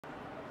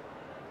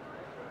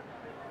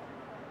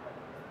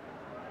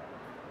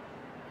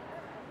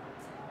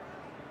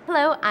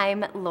Hello,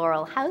 I'm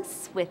Laurel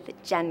House with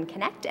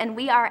GenConnect, and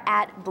we are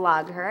at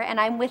BlogHer, and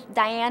I'm with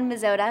Diane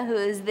Mizota, who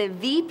is the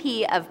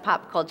VP of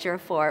Pop Culture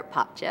for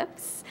Pop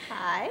Chips.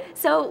 Hi.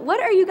 So what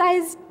are you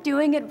guys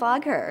doing at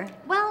BlogHer?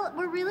 Well,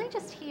 we're really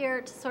just here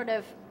to sort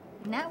of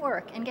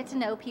network and get to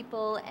know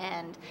people,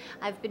 and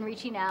I've been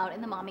reaching out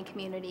in the mommy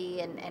community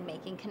and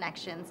making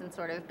connections and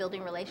sort of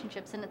building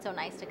relationships, and it's so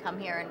nice to come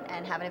here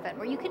and have an event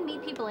where you can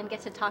meet people and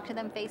get to talk to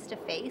them face to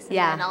face,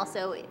 and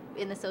also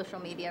in the social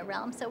media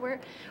realm. So we're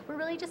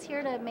really just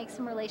here to make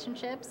some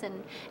relationships,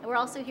 and we're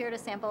also here to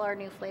sample our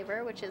new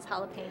flavor, which is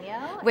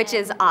jalapeno. Which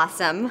is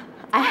awesome.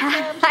 I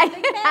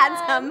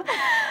had some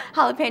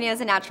jalapeno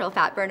is a natural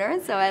fat burner,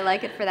 so I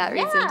like it for that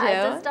reason too.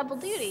 Yeah, it does double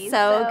duty.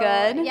 So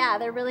good. Yeah,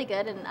 they're really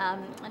good, and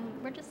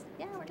we're just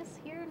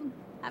here and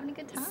having a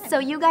good time. So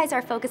you guys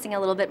are focusing a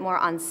little bit more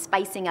on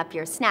spicing up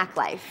your snack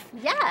life.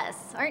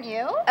 Yes, aren't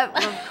you?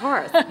 Of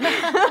course. Plus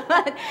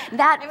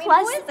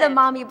the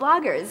mommy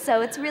bloggers,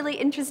 so it's really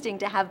interesting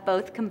to have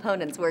both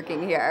components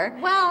working here.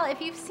 Well,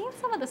 if you've seen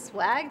some of the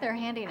swag they're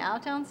handing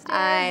out downstairs,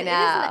 I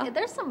know.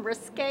 There's some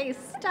risque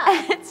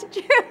stuff. It's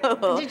true.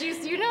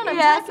 You know what I'm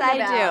yes,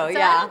 talking about? Yes, I do, so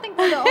yeah. I don't think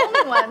we're the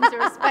only ones who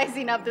are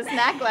spicing up the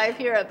snack life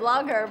here at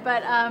BlogHer,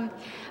 but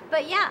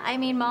yeah, I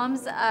mean,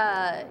 moms,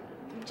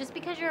 just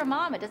because you're a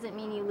mom, it doesn't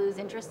mean you lose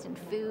interest in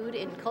food,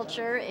 in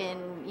culture, in,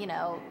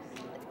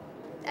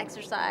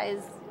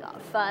 exercise,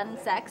 fun,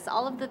 sex,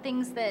 all of the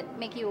things that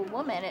make you a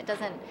woman. It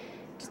doesn't,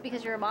 just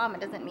because you're a mom, it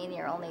doesn't mean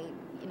you're only,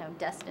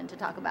 destined to to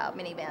talk about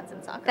minivans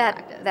and soccer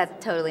practice.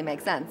 That totally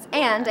makes sense.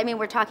 And I mean,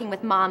 we're talking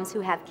with moms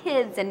who have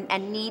kids and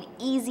need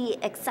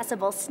easy,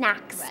 accessible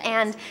snacks,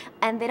 right.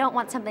 and they don't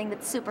want something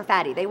that's super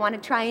fatty. They want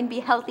to try and be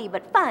healthy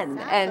but fun.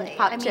 Exactly. And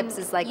Pop Chips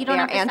is like their answer. You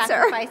don't have to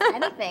sacrifice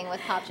anything with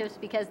Pop Chips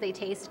because they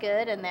taste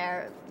good and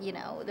they're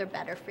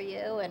better for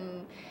you,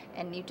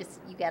 and you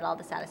get all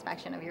the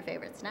satisfaction of your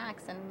favorite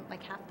snacks and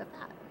like half the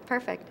fat.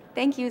 Perfect.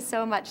 Thank you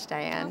so much,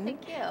 Diane. Oh,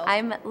 thank you.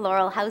 I'm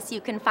Laurel House.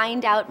 You can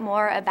find out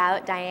more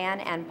about Diane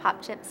and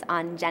Pop Chips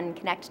on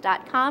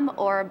GenConnect.com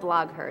or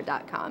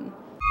BlogHer.com.